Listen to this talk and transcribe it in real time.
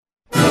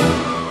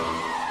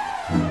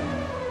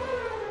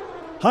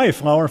Hi,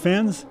 flower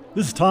fans.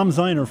 This is Tom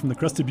Ziner from the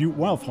Crested Butte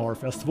Wildflower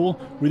Festival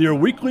with your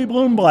weekly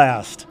Bloom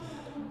Blast.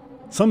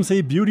 Some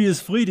say beauty is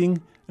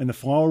fleeting, and the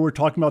flower we're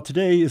talking about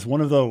today is one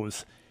of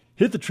those.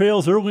 Hit the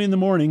trails early in the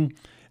morning,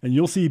 and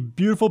you'll see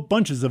beautiful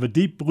bunches of a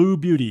deep blue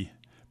beauty.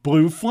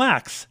 Blue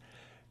flax.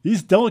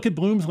 These delicate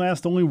blooms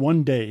last only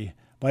one day.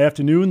 By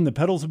afternoon, the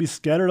petals will be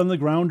scattered on the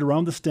ground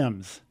around the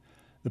stems.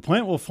 The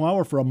plant will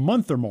flower for a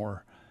month or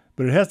more,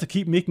 but it has to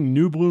keep making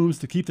new blooms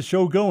to keep the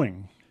show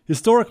going.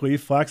 Historically,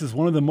 flax is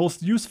one of the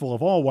most useful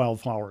of all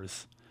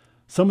wildflowers.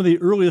 Some of the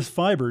earliest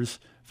fibers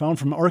found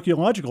from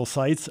archaeological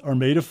sites are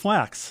made of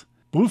flax.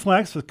 Blue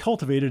flax was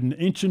cultivated in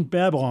ancient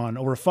Babylon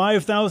over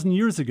 5,000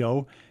 years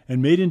ago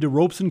and made into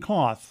ropes and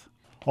cloth.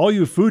 All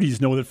you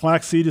foodies know that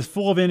flaxseed is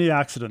full of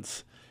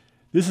antioxidants.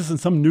 This isn't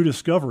some new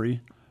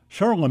discovery.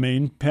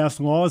 Charlemagne passed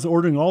laws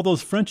ordering all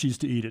those Frenchies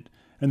to eat it,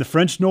 and the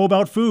French know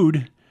about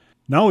food.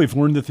 Now we've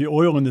learned that the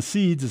oil in the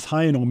seeds is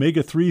high in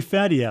omega-3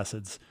 fatty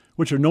acids,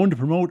 which are known to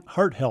promote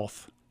heart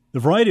health. The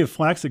variety of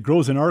flax that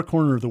grows in our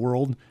corner of the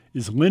world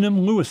is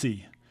Linum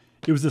lewisi.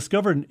 It was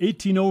discovered in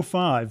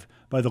 1805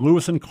 by the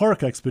Lewis and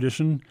Clark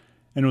expedition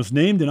and was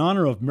named in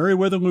honor of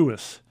Meriwether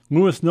Lewis.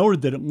 Lewis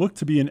noted that it looked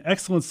to be an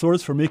excellent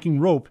source for making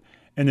rope,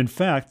 and in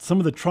fact, some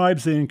of the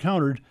tribes they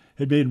encountered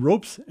had made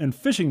ropes and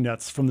fishing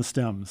nets from the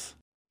stems.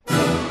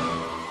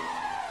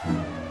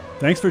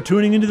 Thanks for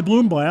tuning into the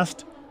Bloom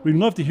Blast. We'd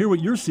love to hear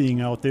what you're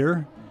seeing out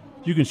there.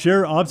 You can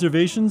share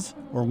observations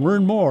or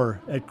learn more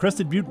at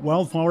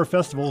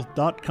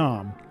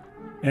CrestedButteWildflowerFestival.com.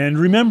 And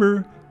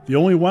remember, the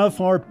only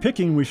wildflower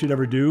picking we should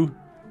ever do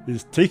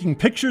is taking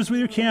pictures with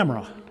your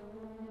camera.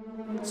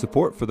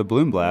 Support for the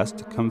Bloom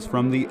Blast comes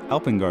from the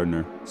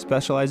Alpengardener,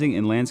 specializing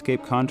in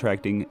landscape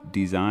contracting,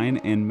 design,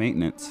 and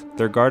maintenance.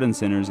 Their garden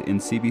centers in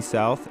CB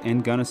South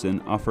and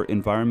Gunnison offer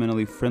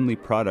environmentally friendly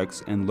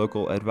products and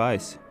local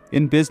advice.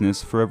 In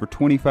business for over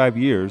 25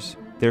 years,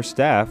 their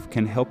staff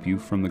can help you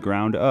from the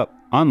ground up.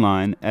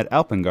 Online at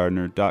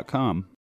alpengardener.com.